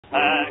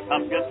Pack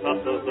up your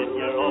troubles in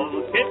your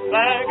old kit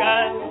bag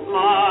and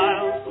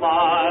smile,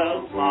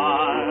 smile,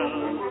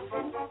 smile.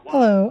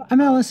 Hello,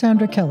 I'm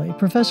Alessandra Kelley,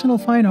 professional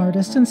fine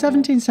artist and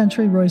 17th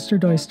century roister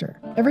doister.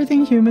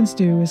 Everything humans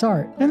do is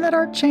art, and that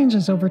art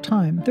changes over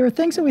time. There are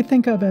things that we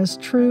think of as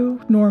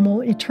true,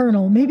 normal,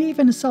 eternal, maybe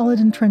even a solid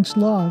entrenched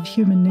law of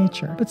human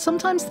nature. But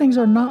sometimes things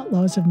are not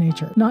laws of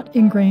nature, not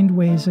ingrained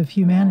ways of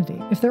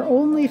humanity. If they're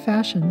only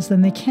fashions,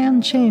 then they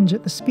can change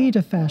at the speed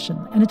of fashion,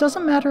 and it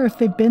doesn't matter if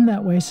they've been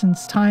that way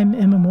since time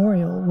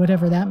immemorial,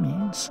 whatever that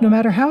means. No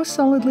matter how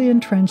solidly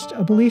entrenched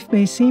a belief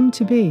may seem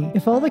to be,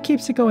 if all that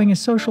keeps it going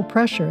is social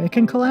pressure, it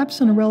can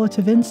collapse in a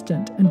relative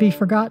instant and be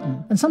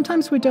forgotten. And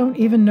sometimes we don't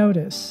even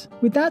notice.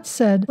 With that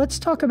said, let's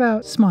talk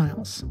about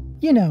smiles.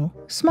 You know,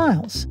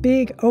 smiles.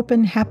 Big,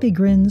 open, happy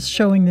grins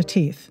showing the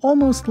teeth.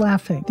 Almost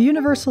laughing. The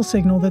universal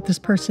signal that this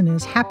person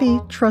is happy,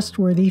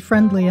 trustworthy,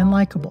 friendly, and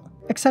likable.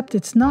 Except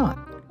it's not.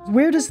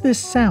 Weird as this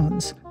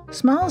sounds,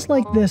 smiles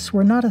like this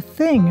were not a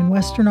thing in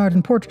Western art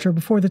and portraiture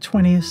before the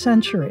 20th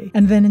century.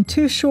 And then in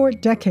 2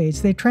 short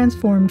decades, they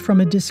transformed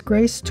from a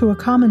disgrace to a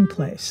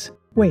commonplace.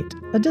 Wait,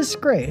 a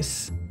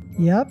disgrace?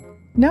 Yep.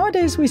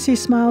 Nowadays we see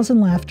smiles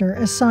and laughter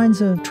as signs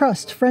of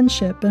trust,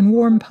 friendship, and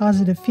warm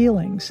positive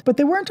feelings. But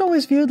they weren't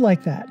always viewed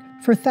like that.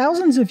 For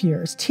thousands of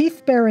years,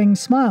 teeth-bearing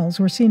smiles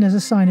were seen as a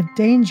sign of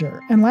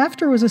danger, and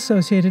laughter was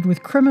associated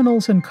with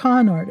criminals and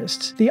con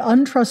artists, the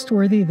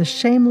untrustworthy, the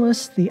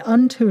shameless, the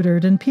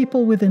untutored, and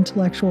people with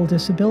intellectual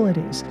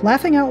disabilities.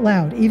 Laughing out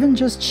loud, even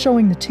just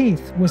showing the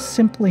teeth, was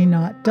simply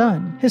not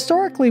done.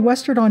 Historically,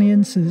 Western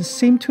audiences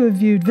seem to have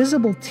viewed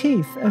visible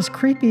teeth as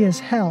creepy as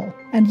hell.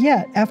 And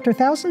yet, after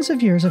thousands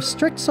of years of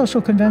strict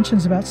social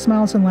conventions about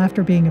smiles and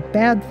laughter being a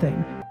bad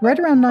thing, right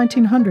around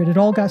 1900 it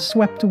all got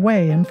swept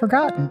away and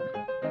forgotten.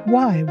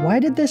 Why? Why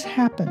did this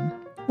happen?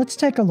 Let's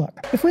take a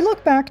look. If we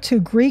look back to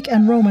Greek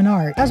and Roman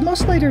art, as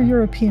most later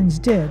Europeans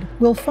did,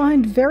 we'll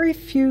find very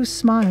few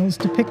smiles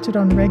depicted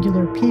on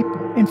regular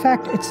people. In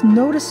fact, it's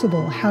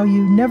noticeable how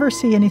you never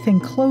see anything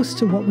close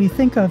to what we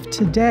think of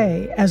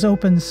today as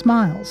open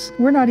smiles.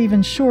 We're not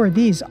even sure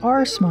these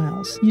are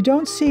smiles. You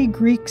don't see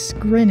Greeks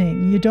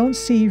grinning. You don't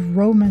see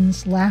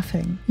Romans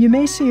laughing. You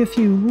may see a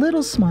few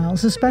little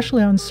smiles,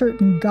 especially on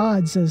certain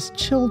gods as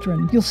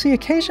children. You'll see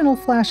occasional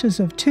flashes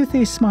of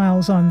toothy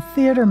smiles on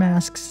theater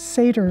masks,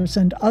 satyrs,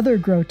 and other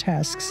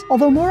grotesques,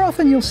 although more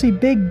often you'll see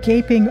big,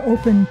 gaping,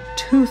 open,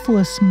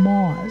 toothless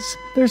maws.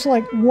 There's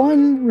like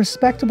one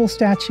respectable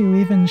statue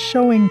even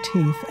showing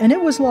teeth, and it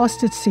was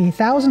lost at sea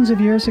thousands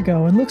of years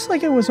ago and looks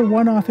like it was a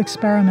one-off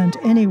experiment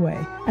anyway.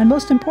 And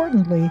most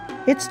importantly,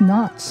 it's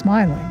not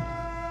smiling.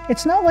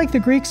 It's not like the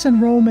Greeks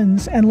and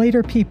Romans and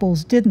later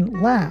peoples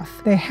didn't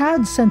laugh. They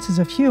had senses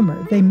of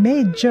humor. They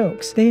made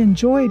jokes. They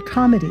enjoyed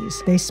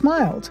comedies. They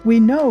smiled. We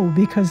know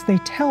because they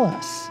tell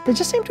us. They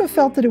just seem to have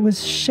felt that it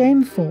was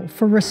shameful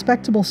for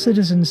respectable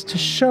citizens to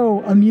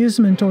show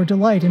amusement or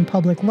delight in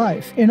public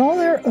life. In all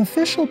their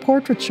official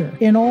portraiture,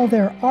 in all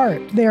their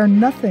art, they are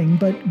nothing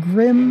but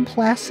grim,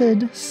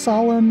 placid,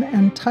 solemn,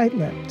 and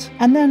tight-lipped.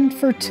 And then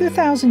for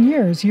 2,000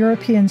 years,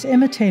 Europeans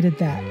imitated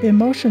that.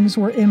 Emotions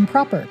were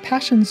improper.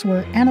 Passions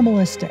were animalistic.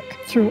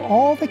 Through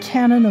all the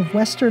canon of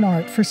Western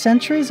art for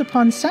centuries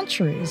upon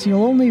centuries,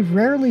 you'll only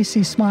rarely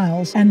see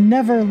smiles and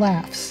never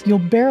laughs. You'll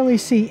barely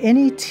see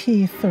any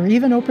teeth or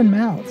even open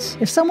mouths.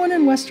 If someone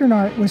in Western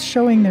art was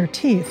showing their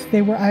teeth,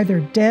 they were either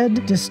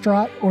dead,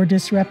 distraught, or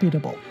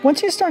disreputable.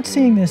 Once you start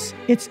seeing this,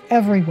 it's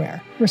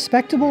everywhere.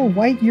 Respectable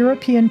white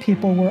European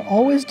people were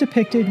always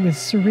depicted with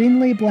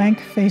serenely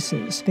blank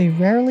faces. They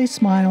rarely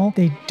smile,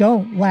 they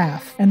don't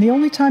laugh, and the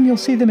only time you'll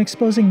see them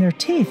exposing their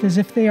teeth is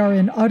if they are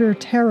in utter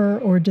terror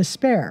or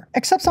despair.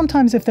 Except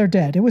sometimes if they're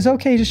dead. It was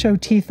okay to show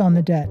teeth on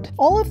the dead.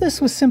 All of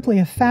this was simply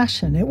a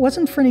fashion. It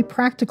wasn't for any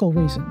practical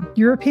reason.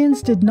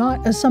 Europeans did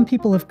not, as some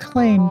people have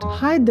claimed,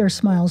 hide their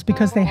smiles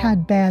because they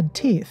had bad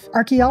teeth.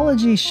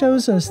 Archaeology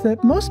shows us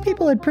that most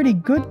people had pretty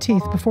good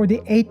teeth before the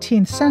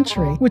 18th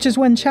century, which is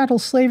when chattel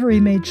slavery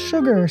made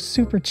sugar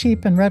super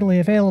cheap and readily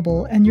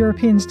available, and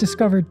Europeans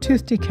discovered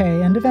tooth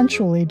decay and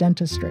eventually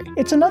dentistry.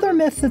 It's another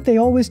myth that they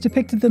always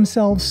depicted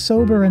themselves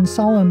sober and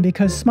solemn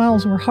because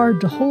smiles were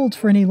hard to hold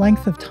for any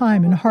length of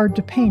time and hard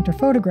to paint or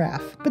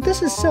photograph. But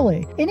this is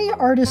silly. Any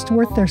artist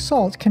worth their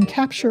salt can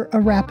capture a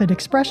rapid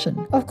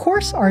expression. Of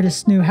course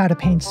artists knew how to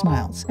paint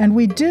smiles, and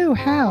we do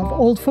have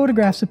old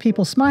photographs of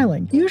people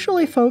smiling,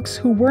 usually folks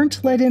who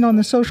weren't let in on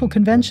the social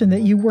convention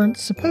that you weren't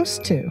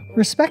supposed to.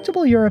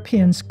 Respectable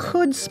Europeans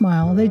could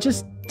smile, they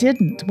just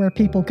didn't where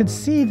people could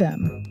see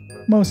them.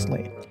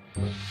 Mostly.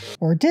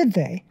 Or did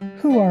they?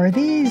 Who are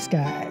these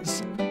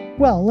guys?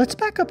 Well, let's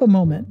back up a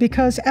moment,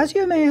 because as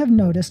you may have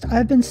noticed,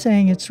 I've been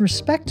saying it's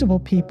respectable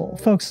people,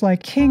 folks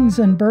like kings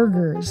and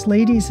burghers,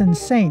 ladies and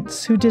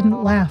saints, who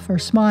didn't laugh or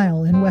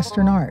smile in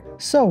Western art.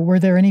 So, were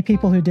there any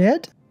people who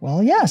did?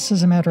 Well, yes,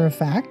 as a matter of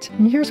fact.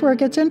 And here's where it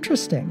gets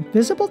interesting.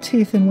 Visible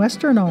teeth in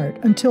Western art,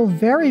 until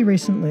very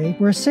recently,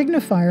 were a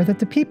signifier that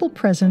the people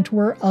present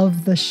were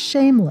of the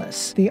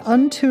shameless, the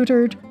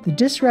untutored, the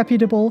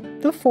disreputable,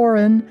 the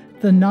foreign,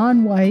 the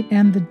non-white,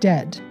 and the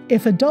dead.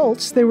 If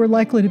adults, they were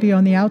likely to be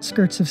on the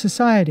outskirts of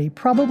society,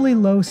 probably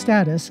low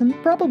status, and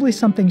probably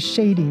something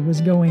shady was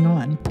going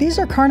on. These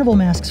are carnival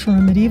masks from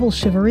a medieval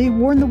chivalry,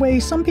 worn the way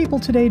some people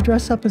today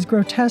dress up as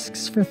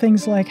grotesques for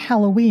things like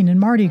Halloween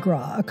and Mardi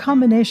Gras, a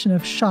combination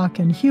of shock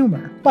and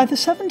humor. By the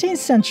 17th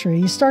century,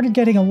 you started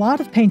getting a lot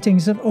of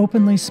paintings of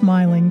openly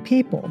smiling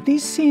people.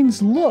 These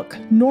scenes look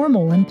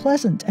normal and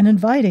pleasant and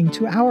inviting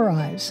to our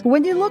eyes. But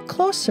when you look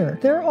closer,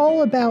 they're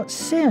all about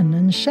sin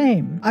and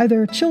shame,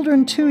 either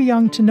children too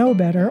young to know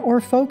better or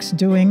folks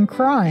doing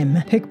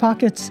crime.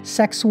 Pickpockets,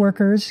 sex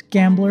workers,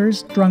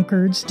 gamblers,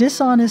 drunkards,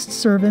 dishonest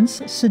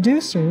servants,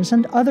 seducers,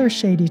 and other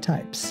shady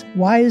types.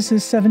 Why is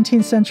this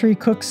 17th century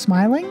cook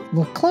smiling?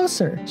 Look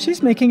closer.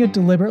 She's making a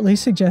deliberately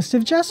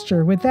suggestive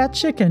gesture with that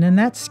chicken and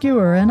that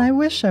skewer, and I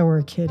wish I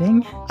were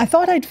kidding. I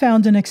thought I'd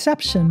found an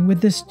exception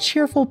with this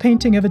cheerful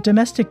painting of a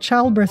domestic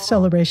childbirth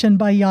celebration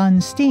by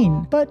Jan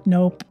Steen, but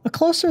nope. A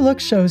closer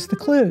look shows the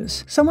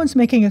clues. Someone's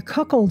making a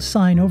cuckold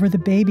sign over the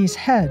baby's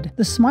head.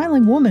 The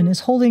smiling woman is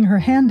holding her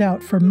hand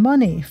out for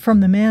money from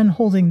the man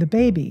holding the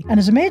baby. And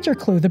as a major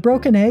clue, the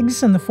broken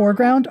eggs in the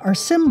foreground are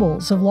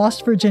symbols of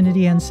lost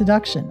virginity and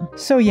seduction.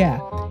 So yeah,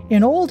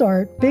 in old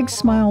art, big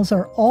smiles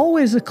are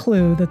always a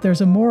clue that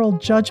there's a moral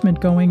judgment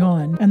going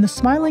on, and the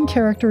smiling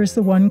character is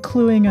the one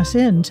cluing us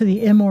in to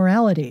the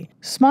immorality.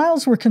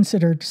 Smiles were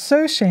considered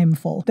so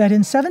shameful that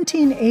in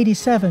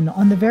 1787,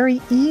 on the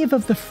very eve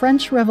of the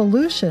French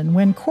Revolution,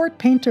 when court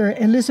painter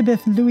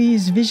Elizabeth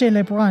Louise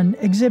Vigée-Lebrun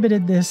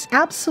exhibited this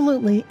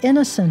absolutely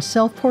innocent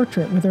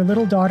self-portrait with her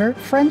little daughter,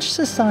 French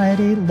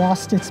society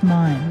lost its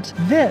mind.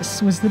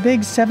 This was the big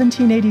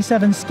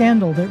 1787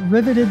 scandal that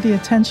riveted the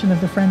attention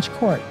of the French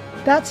court.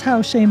 That's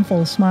how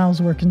shameful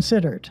smiles were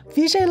considered.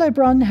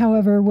 Vigée-Lebrun,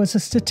 however, was a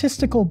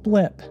statistical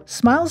blip.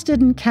 Smiles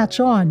didn't catch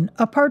on,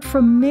 apart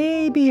from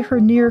maybe her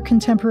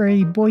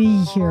near-contemporary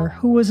Boilly here,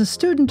 who was a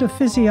student of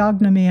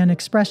physiognomy and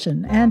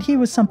expression, and he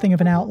was something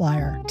of an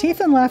outlier.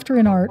 Teeth and laughter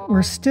in art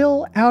were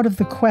still out of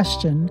the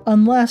question,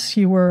 unless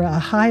you were a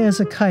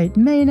high-as-a-kite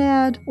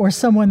Maenad, or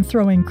someone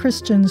throwing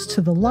Christians to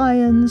the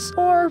lions,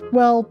 or,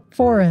 well,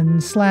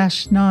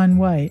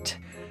 foreign/non-white.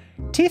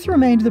 Teeth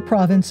remained the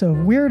province of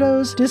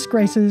weirdos,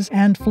 disgraces,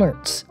 and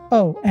flirts.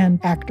 Oh, and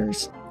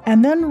actors.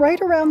 And then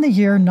right around the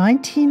year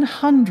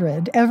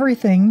 1900,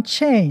 everything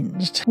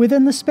changed.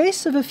 Within the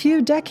space of a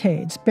few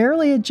decades,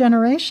 barely a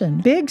generation,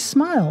 big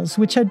smiles,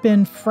 which had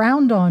been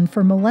frowned on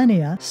for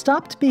millennia,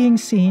 stopped being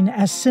seen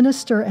as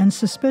sinister and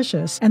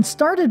suspicious and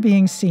started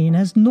being seen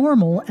as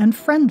normal and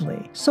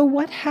friendly. So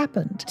what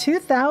happened?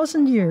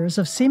 2,000 years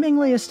of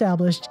seemingly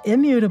established,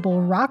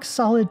 immutable,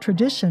 rock-solid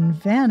tradition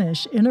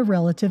vanish in a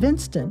relative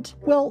instant.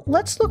 Well,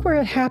 let's look where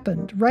it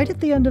happened, right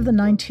at the end of the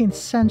 19th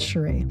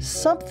century.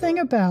 Something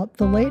about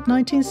the late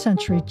 19th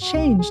century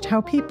changed how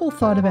people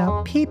thought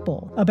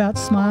about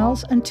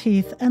smiles and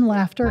teeth and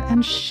laughter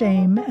and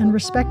shame and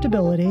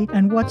respectability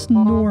and what's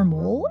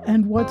normal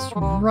and what's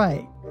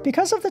right.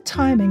 Because of the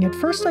timing, at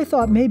first I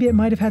thought maybe it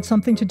might have had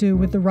something to do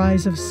with the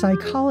rise of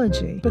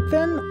psychology. But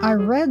then I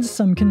read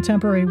some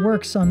contemporary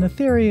works on the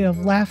theory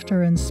of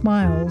laughter and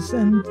smiles,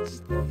 and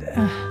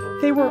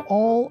they were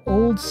all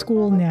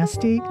old-school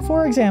nasty.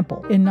 For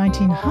example, in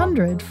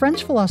 1900,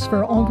 French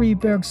philosopher Henri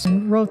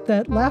Bergson wrote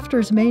that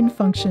laughter's main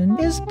function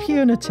is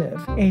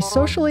punitive, a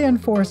socially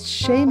enforced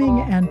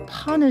shaming and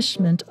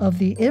punishment of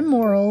the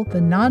immoral,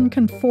 the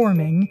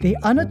nonconforming, the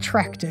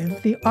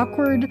unattractive, the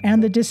awkward,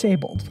 and the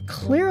disabled.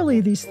 Clearly,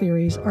 these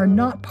theories are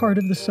not part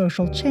of the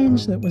social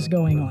change that was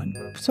going on.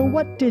 So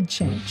what did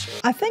change?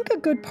 I think a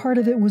good part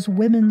of it was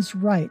women's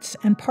rights,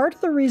 and part of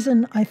the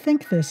reason I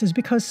think this is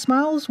because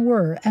smiles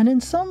were, and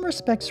in some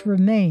respects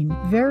remain,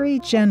 very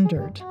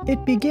gendered.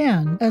 It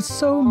began, as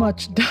so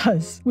much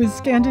does, with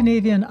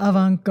Scandinavian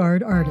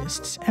avant-garde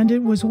artists, and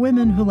it was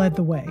women who led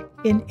the way.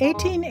 In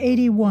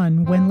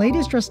 1881, when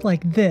ladies dressed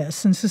like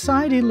this and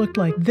society looked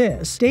like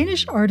this,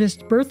 Danish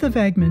artist Bertha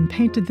Wegman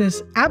painted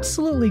this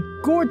absolutely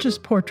gorgeous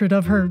portrait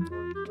of her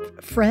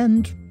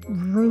friend,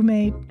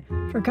 roommate,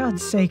 for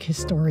God's sake,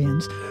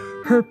 historians,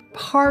 her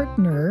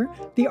partner,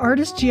 the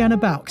artist Gianna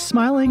Bauch,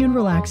 smiling and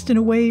relaxed in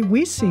a way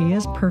we see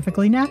as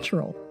perfectly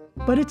natural.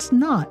 But it's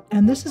not,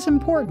 and this is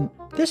important.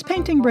 This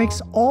painting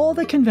breaks all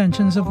the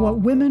conventions of what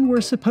women were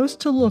supposed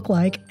to look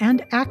like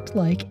and act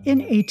like in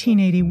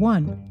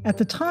 1881. At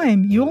the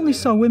time, you only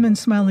saw women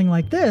smiling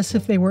like this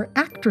if they were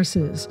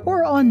actresses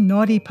or on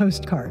naughty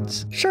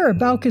postcards. Sure,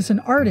 Bauch is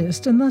an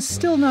artist and thus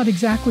still not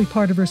exactly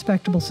part of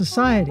respectable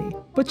society,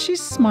 but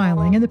she's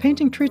smiling and the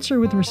painting treats her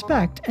with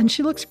respect and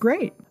she looks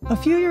great. A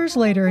few years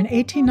later, in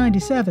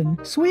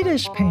 1897,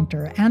 Swedish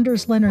painter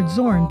Anders Leonard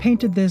Zorn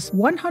painted this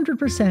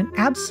 100%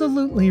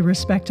 absolutely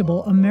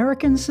respectable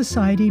American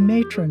society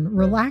matron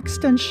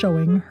relaxed and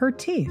showing her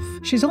teeth.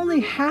 She's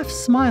only half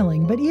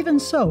smiling, but even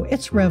so,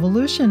 it's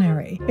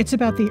revolutionary. It's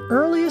about the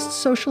earliest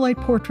socialite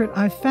portrait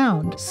I've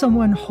found,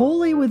 someone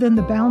wholly within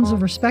the bounds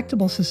of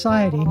respectable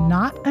society,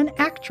 not an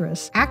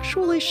actress,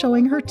 actually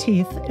showing her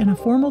teeth in a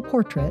formal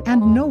portrait,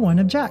 and no one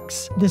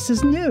objects. This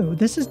is new.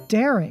 This is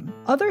daring.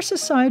 Other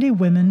society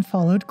women women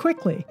followed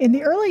quickly. In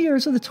the early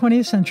years of the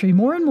 20th century,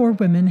 more and more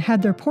women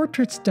had their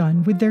portraits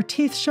done with their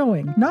teeth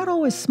showing, not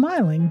always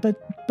smiling, but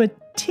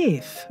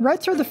teeth. Right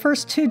through the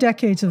first 2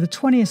 decades of the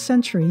 20th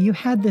century, you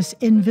had this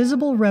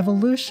invisible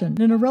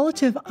revolution. In a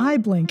relative eye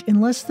blink,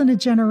 in less than a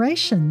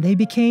generation, they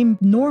became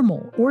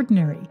normal,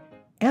 ordinary,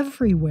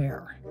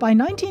 everywhere. By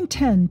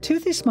 1910,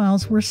 toothy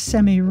smiles were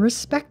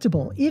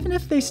semi-respectable, even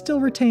if they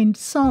still retained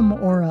some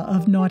aura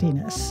of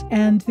naughtiness.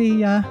 And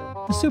the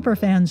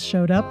superfans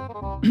showed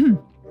up.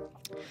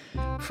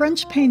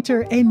 French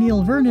painter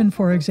Émile Vernon,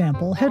 for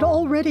example, had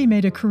already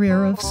made a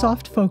career of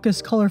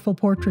soft-focus, colorful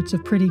portraits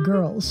of pretty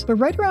girls. But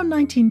right around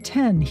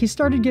 1910, he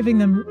started giving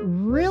them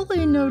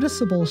really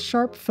noticeable,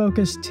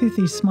 sharp-focused,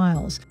 toothy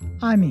smiles.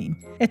 I mean,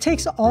 it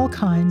takes all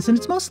kinds, and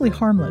it's mostly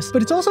harmless,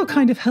 but it's also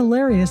kind of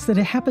hilarious that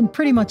it happened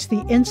pretty much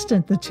the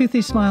instant the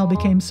toothy smile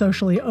became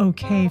socially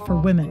okay for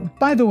women.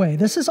 By the way,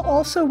 this is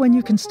also when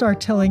you can start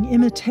telling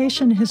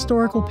imitation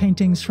historical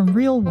paintings from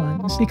real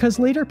ones, because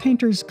later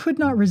painters could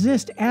not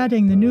resist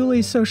adding the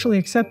newly socially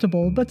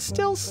acceptable, but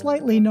still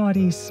slightly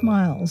naughty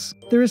smiles.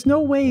 There is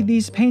no way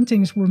these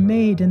paintings were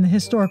made in the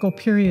historical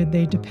period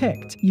they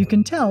depict. You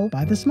can tell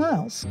by the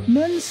smiles.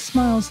 Men's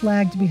smiles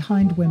lagged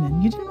behind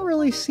women. You didn't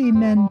really see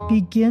men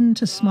begin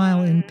to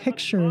smile in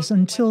pictures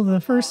until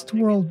the First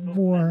World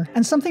War.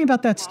 And something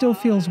about that still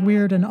feels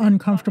weird and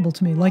uncomfortable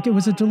to me, like it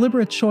was a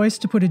deliberate choice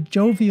to put a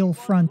jovial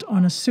front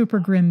on a super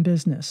grim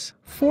business.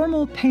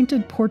 Formal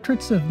painted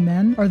portraits of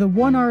men are the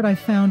one art I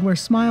found where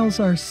smiles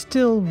are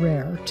still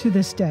rare to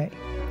this day.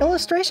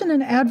 Illustration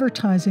and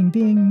advertising,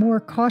 being more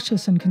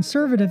cautious and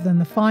conservative than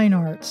the fine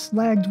arts,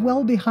 lagged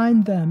well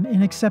behind them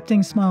in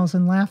accepting smiles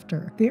and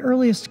laughter. The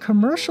earliest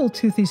commercial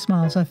toothy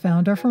smiles I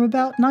found are from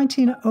about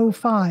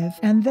 1905,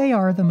 and they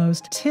are the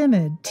most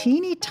timid,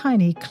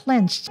 teeny-tiny,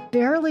 clenched,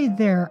 barely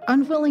there,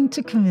 unwilling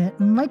to commit,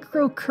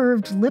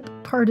 micro-curved,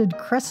 lip-parted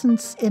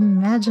crescents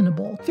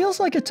imaginable. Feels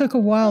like it took a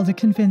while to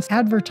convince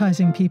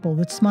advertising people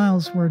that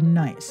smiles were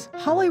nice.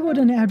 Hollywood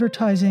and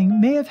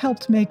advertising may have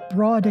helped make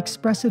broad,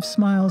 expressive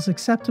smiles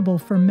acceptable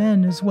for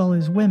men as well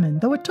as women,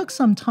 though it took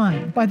some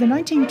time. By the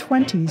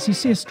 1920s, you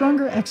see a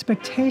stronger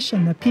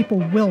expectation that people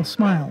will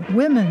smile.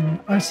 Women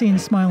are seen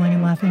smiling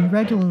and laughing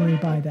regularly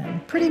by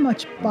then. Pretty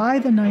much by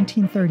the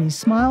 1930s,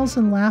 smiles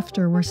and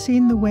laughter were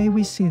seen the way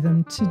we see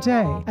them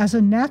today, as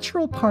a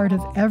natural part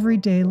of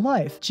everyday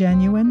life,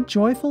 genuine,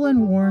 joyful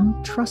and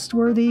warm,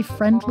 trustworthy,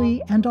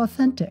 friendly, and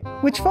authentic,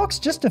 which folks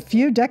just a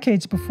few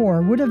decades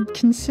before would have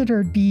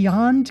considered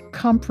beyond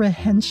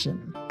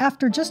comprehension.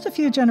 After just a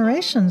few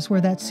generations where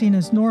that's seen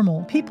as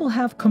normal, people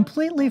have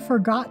completely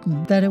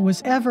forgotten that it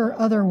was ever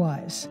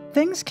otherwise.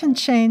 Things can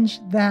change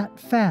that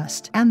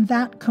fast, and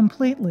that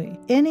completely.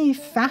 Any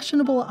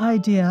fashionable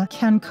idea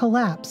can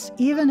collapse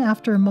even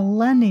after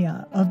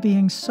millennia of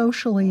being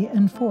socially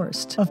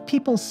enforced, of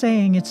people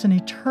saying it's an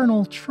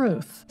eternal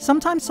truth.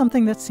 Sometimes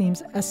something that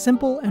seems as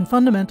simple and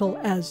fundamental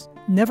as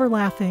never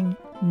laughing,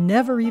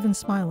 never even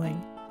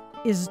smiling,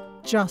 is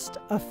just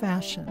a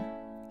fashion.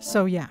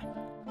 So yeah.